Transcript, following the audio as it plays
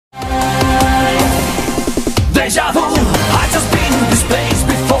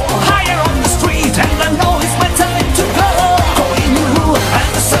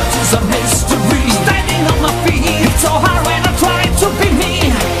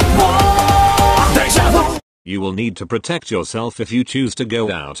You will need to protect yourself if you choose to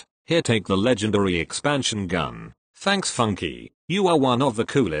go out. Here, take the legendary expansion gun. Thanks, Funky. You are one of the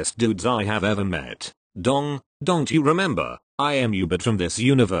coolest dudes I have ever met. Dong, don't you remember? I am you but from this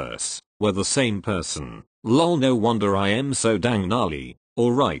universe. We're the same person. Lol, no wonder I am so dang gnarly.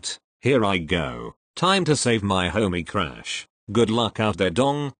 Alright, here I go. Time to save my homie Crash. Good luck out there,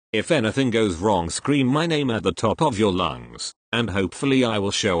 Dong. If anything goes wrong, scream my name at the top of your lungs. And hopefully I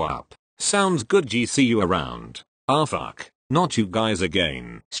will show up. Sounds good, G. See you around. Ah fuck. Not you guys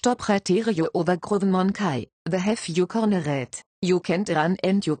again. Stop retire you overgrown Kai. The have you cornered. You can't run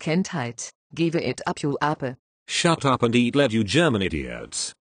and you can't hide. Give it up, you ape. Shut up and eat lead, you German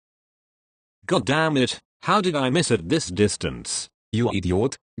idiots. God damn it. How did I miss it this distance? You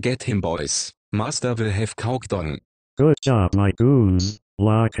idiot, get him boys. Master will have countdown. Good job, my goons.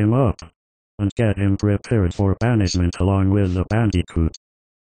 Lock him up. And get him prepared for banishment along with the bandicoot.